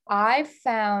I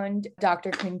found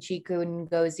Dr. Kunchiku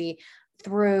Ngozi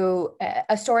through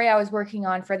a story I was working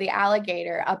on for the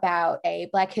Alligator about a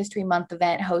Black History Month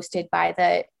event hosted by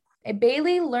the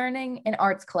Bailey Learning and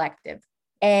Arts Collective.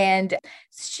 And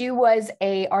she was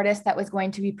an artist that was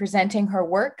going to be presenting her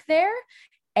work there.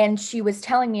 And she was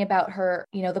telling me about her,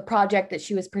 the project that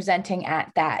she was presenting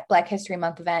at that Black History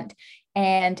Month event.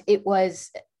 And it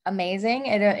was amazing.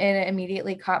 It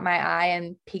immediately caught my eye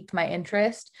and piqued my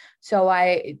interest. So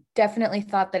I definitely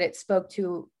thought that it spoke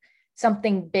to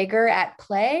something bigger at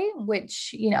play,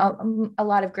 which, a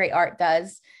lot of great art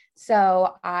does.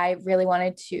 So I really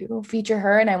wanted to feature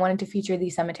her, and I wanted to feature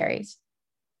these cemeteries.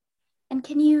 And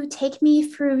can you take me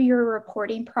through your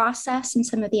reporting process and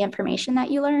some of the information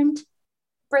that you learned?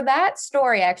 For that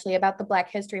story, actually, about the Black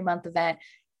History Month event,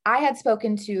 I had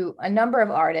spoken to a number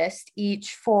of artists,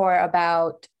 each for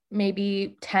about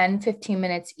maybe 10, 15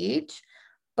 minutes each.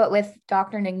 But with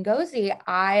Dr. Ngozi,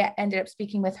 I ended up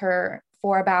speaking with her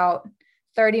for about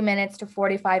 30 minutes to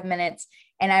 45 minutes.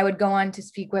 And I would go on to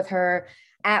speak with her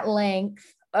at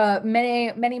length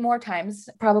many more times,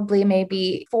 probably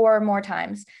maybe 4 more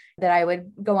times, that I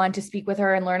would go on to speak with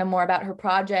her and learn more about her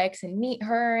projects and meet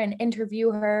her and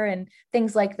interview her and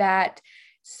things like that.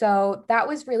 So that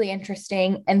was really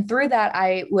interesting. And through that,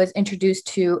 I was introduced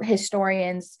to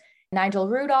historians Nigel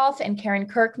Rudolph and Karen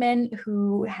Kirkman,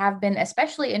 who have been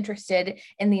especially interested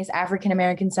in these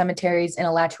African-American cemeteries in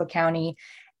Alachua County.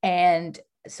 And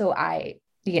so I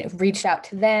reached out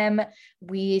to them.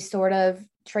 We sort of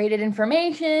traded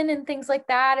information and things like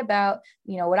that about,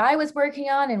 what I was working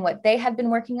on and what they had been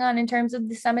working on in terms of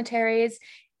the cemeteries.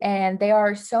 And they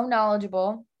are so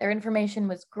knowledgeable. Their information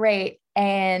was great.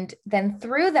 And then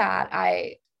through that,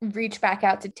 I reached back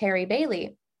out to Terry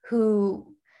Bailey,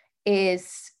 who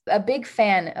is a big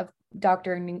fan of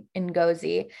Dr.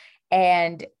 Ngozi.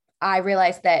 And I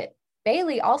realized that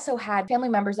Bailey also had family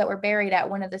members that were buried at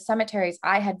one of the cemeteries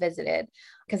I had visited,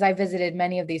 because I visited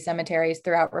many of these cemeteries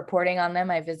throughout reporting on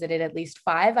them. I visited at least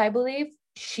 5, I believe.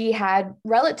 She had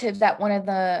relatives at one of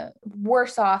the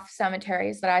worse off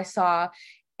cemeteries that I saw,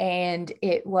 and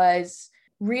it was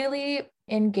really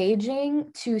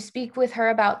engaging to speak with her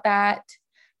about that.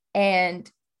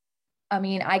 And I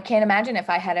mean, I can't imagine if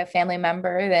I had a family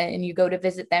member and you go to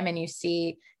visit them and you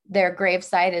see their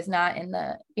gravesite is not in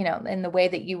the, in the way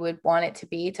that you would want it to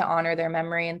be to honor their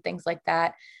memory and things like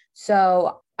that.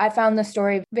 So I found the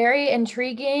story very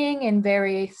intriguing and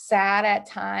very sad at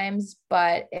times,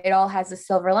 but it all has a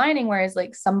silver lining, whereas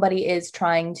like somebody is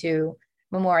trying to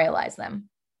memorialize them.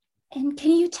 And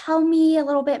can you tell me a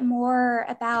little bit more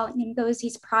about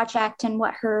Ngozi's project and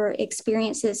what her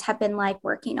experiences have been like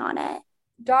working on it?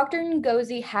 Dr.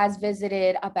 Ngozi has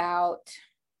visited about,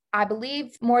 I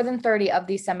believe, more than 30 of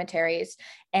these cemeteries,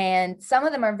 and some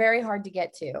of them are very hard to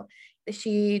get to.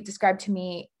 She described to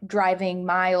me driving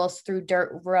miles through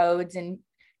dirt roads and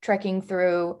trekking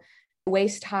through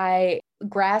waist-high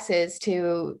grasses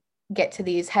to get to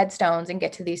these headstones and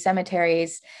get to these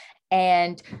cemeteries.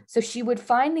 And so she would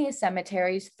find these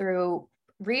cemeteries through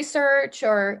research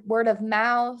or word of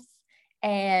mouth,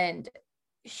 and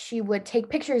she would take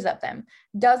pictures of them,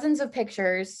 dozens of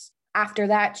pictures. After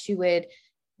that, she would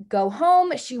go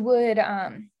home. She would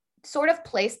sort of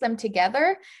place them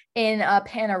together in a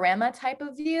panorama type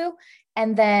of view.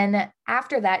 And then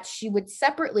after that, she would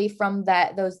separately from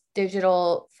those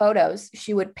digital photos,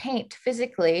 she would paint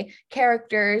physically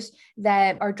characters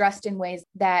that are dressed in ways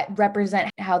that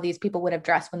represent how these people would have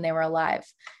dressed when they were alive.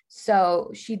 So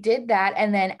she did that.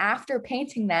 And then after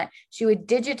painting that, she would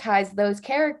digitize those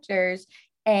characters.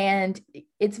 And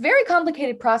it's a very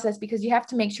complicated process because you have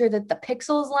to make sure that the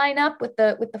pixels line up with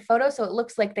the photo, so it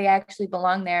looks like they actually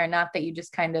belong there and not that you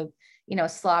just kind of,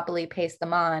 sloppily paste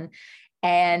them on.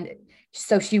 And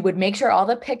so she would make sure all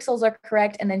the pixels are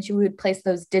correct, and then she would place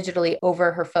those digitally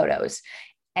over her photos.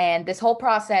 And this whole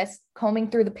process, combing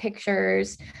through the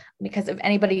pictures, because if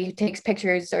anybody who takes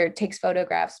pictures or takes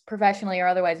photographs professionally or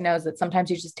otherwise knows that sometimes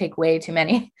you just take way too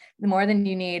many, more than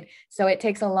you need. So it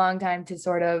takes a long time to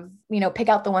sort of, pick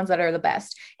out the ones that are the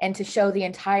best and to show the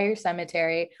entire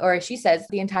cemetery, or as she says,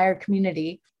 the entire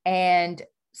community, and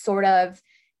sort of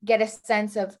get a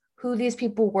sense of who these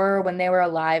people were when they were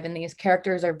alive. And these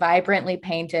characters are vibrantly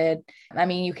painted. I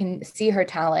mean, you can see her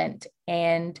talent,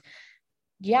 and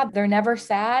yeah, they're never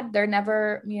sad. They're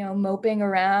never, moping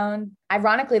around.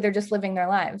 Ironically, they're just living their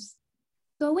lives.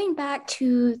 Going back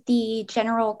to the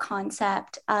general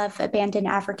concept of abandoned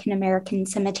African American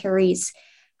cemeteries,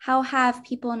 how have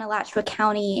people in Alachua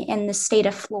County in the state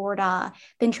of Florida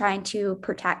been trying to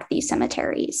protect these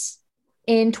cemeteries?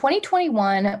 In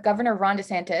 2021, Governor Ron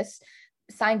DeSantis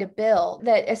signed a bill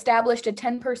that established a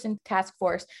 10-person task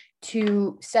force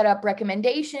to set up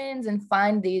recommendations and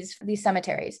find these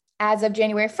cemeteries. As of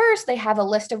January 1st, they have a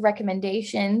list of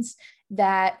recommendations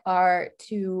that are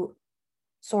to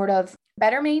sort of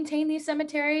better maintain these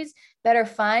cemeteries, better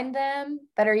find them,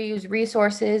 better use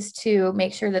resources to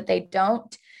make sure that they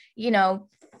don't,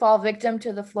 fall victim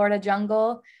to the Florida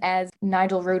jungle, as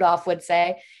Nigel Rudolph would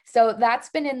say. So that's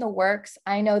been in the works.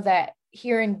 I know that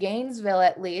here in Gainesville,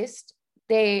 at least,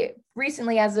 they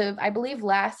recently, as of, I believe,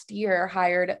 last year,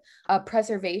 hired a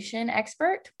preservation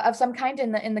expert of some kind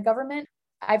in the government.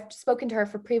 I've spoken to her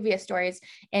for previous stories,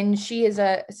 and she is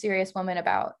a serious woman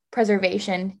about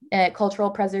preservation, cultural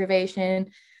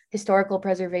preservation, historical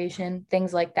preservation,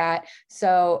 things like that.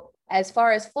 So as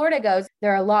far as Florida goes,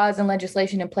 there are laws and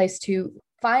legislation in place to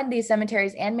find these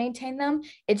cemeteries and maintain them.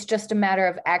 It's just a matter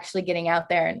of actually getting out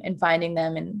there and finding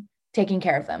them and taking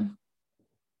care of them.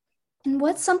 And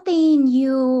what's something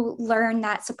you learned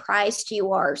that surprised you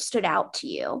or stood out to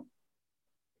you?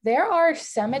 There are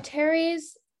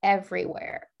cemeteries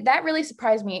everywhere. That really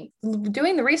surprised me.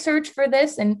 Doing the research for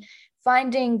this and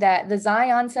finding that the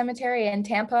Zion Cemetery in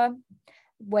Tampa,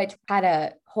 which had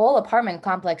a whole apartment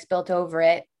complex built over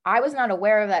it, I was not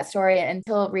aware of that story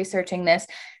until researching this.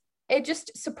 It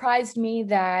just surprised me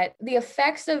that the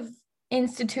effects of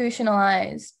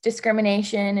institutionalized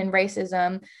discrimination and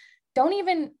racism don't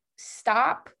even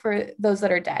stop for those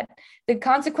that are dead. The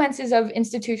consequences of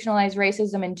institutionalized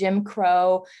racism and Jim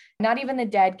Crow, not even the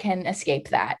dead can escape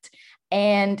that.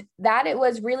 And that it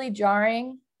was really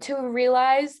jarring to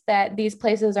realize that these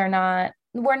places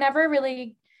were never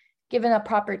really given a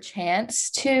proper chance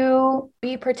to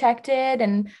be protected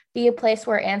and be a place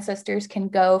where ancestors can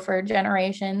go for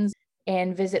generations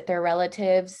and visit their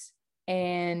relatives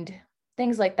and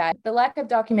things like that. The lack of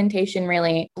documentation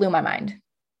really blew my mind.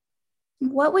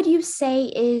 What would you say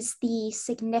is the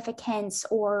significance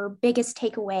or biggest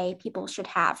takeaway people should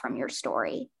have from your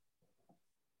story?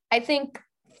 I think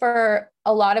for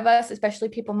a lot of us, especially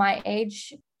people my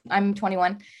age, I'm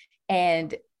 21,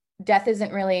 and death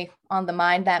isn't really on the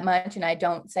mind that much. And I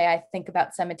don't say I think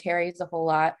about cemeteries a whole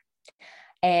lot.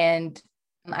 And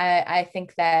I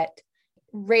think that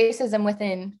racism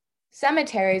within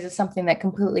cemeteries is something that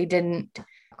completely didn't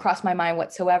cross my mind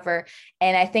whatsoever.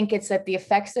 And I think it's that the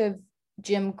effects of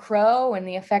Jim Crow and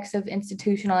the effects of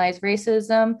institutionalized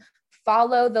racism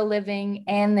follow the living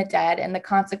and the dead, and the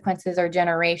consequences are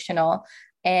generational.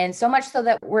 And so much so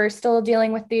that we're still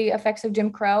dealing with the effects of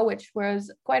Jim Crow, which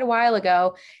was quite a while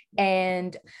ago.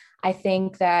 And I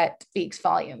think that speaks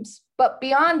volumes. But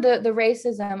beyond the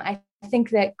racism, I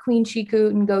think that Queen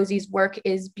Chiku Ngozi's work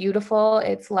is beautiful.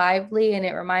 It's lively, and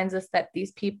it reminds us that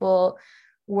these people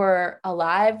were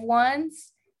alive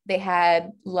once. They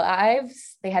had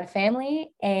lives, they had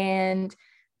family, and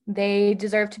they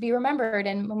deserve to be remembered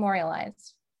and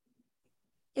memorialized.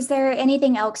 Is there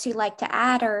anything else you'd like to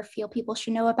add or feel people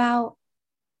should know about?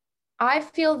 I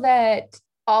feel that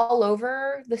all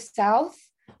over the South,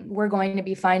 we're going to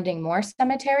be finding more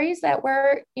cemeteries that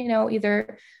were,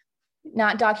 either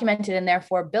not documented and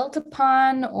therefore built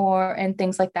upon and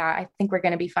things like that. I think we're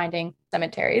going to be finding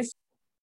cemeteries.